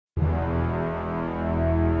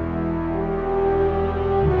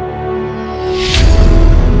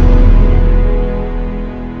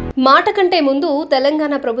మాట కంటే ముందు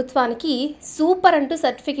తెలంగాణ ప్రభుత్వానికి సూపర్ అంటూ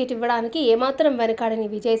సర్టిఫికేట్ ఇవ్వడానికి ఏమాత్రం వెనకాడని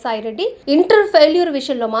విజయసాయిరెడ్డి ఇంటర్ ఫెయిల్యూర్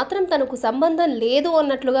విషయంలో మాత్రం తనకు సంబంధం లేదు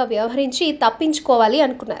అన్నట్లుగా వ్యవహరించి తప్పించుకోవాలి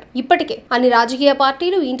అనుకున్నారు. ఇప్పటికే అన్ని రాజకీయ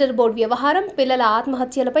పార్టీలు ఇంటర్ బోర్డు వ్యవహారం, పిల్లల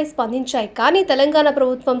ఆత్మహత్యలపై స్పందించాయి. కానీ తెలంగాణ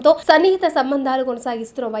ప్రభుత్వంతో సన్నిహిత సంబంధాలు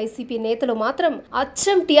కొనసాగిస్తున్న వైసీపీ నేతలు మాత్రం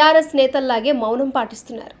అచ్చం టీఆర్ఎస్ నేతల్లాగే మౌనం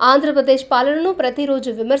పాటిస్తున్నారు. ఆంధ్రప్రదేశ్ పాలనను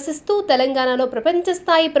ప్రతిరోజు విమర్శిస్తూ తెలంగాణలో ప్రపంచ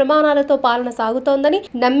స్థాయి ప్రమాణాలతో పాలన సాగుతోందని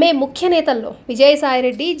నమ్మే ముఖ్య నేతల్లో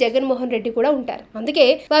విజయసాయిరెడ్డి, జగన్మోహన్ రెడ్డి కూడా ఉంటారు. అందుకే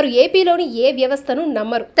వారు ఏపీలోని ఏ వ్యవస్థను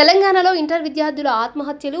నమ్మరు. తెలంగాణలో ఇంటర్ విద్యార్థుల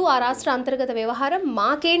ఆత్మహత్యలు ఆ రాష్ట్ర అంతర్గత వ్యవహారం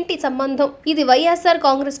మాకేంటి సంబంధం? ఇది వైఎస్ఆర్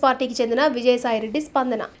కాంగ్రెస్ పార్టీకి చెందిన విజయసాయిరెడ్డి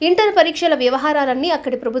స్పందన. ఇంటర్ పరీక్షల వ్యవహారాలన్నీ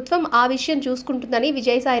అక్కడి ప్రభుత్వం ఆ విషయం చూసుకుంటుందని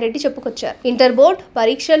విజయసాయిరెడ్డి చెప్పుకొచ్చారు. ఇంటర్ బోర్డు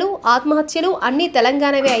పరీక్షలు, ఆత్మహత్యలు అన్ని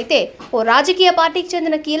తెలంగాణవే అయితే ఓ రాజకీయ పార్టీకి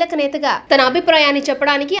చెందిన కీలక నేతగా తన అభిప్రాయాన్ని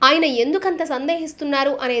చెప్పడానికి ఆయన ఎందుకంత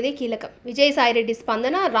సందేహిస్తున్నారు అనేది కీలకం. విజయసాయిరెడ్డి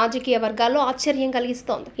స్పందన రాజకీయ వర్గాల్లో ఆశ్చర్యం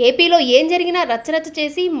కలిగిస్తోంది. ఏపీలో ఏం జరిగినా రచ్చరచ్చ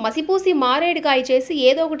చేసి, మసిపూసి మారేడుకాయ చేసి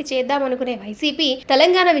ఏదో ఒకటి చేద్దామనుకునే వైసీపీ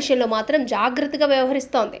తెలంగాణ విషయంలో మాత్రం జాగ్రత్తగా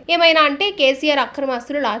వ్యవహరిస్తోంది. ఏమైనా అంటే కేసీఆర్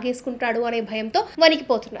అక్రమాస్తులు లాగేసుకుంటాడు అనే భయంతో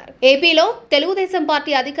వణికిపోతున్నారు. ఏపీలో తెలుగుదేశం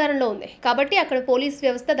పార్టీ అధికారంలో ఉంది కాబట్టి అక్కడ పోలీస్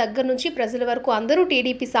వ్యవస్థ దగ్గర నుంచి ప్రజల వరకు అందరూ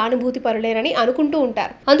టీడీపీ సానుభూతి పరులేనని అనుకుంటూ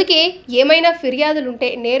ఉంటారు. అందుకే ఏమైనా ఫిర్యాదులుంటే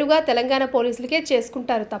నేరుగా తెలంగాణ పోలీసులకే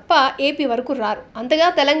చేసుకుంటారు తప్ప ఏపీ వరకు రారు. అంతగా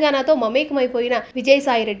తెలంగాణతో మమేకమైపోయిన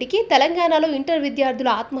విజయసాయిరెడ్డికి తెలంగాణలో ఇంటర్ విద్యార్థుల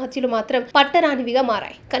ఆత్మహత్యలు మాత్రం పట్టరానివిగా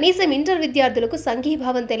మారాయి. కనీసం ఇంటర్ విద్యార్థులకు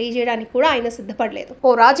సంఘీభావం తెలియజేయడానికి కూడా ఆయన సిద్ధపడలేదు. ఓ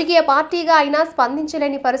రాజకీయ పార్టీగా ఆయన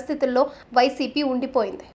స్పందించలేని పరిస్థితుల్లో వైసీపీ ఉండిపోయింది.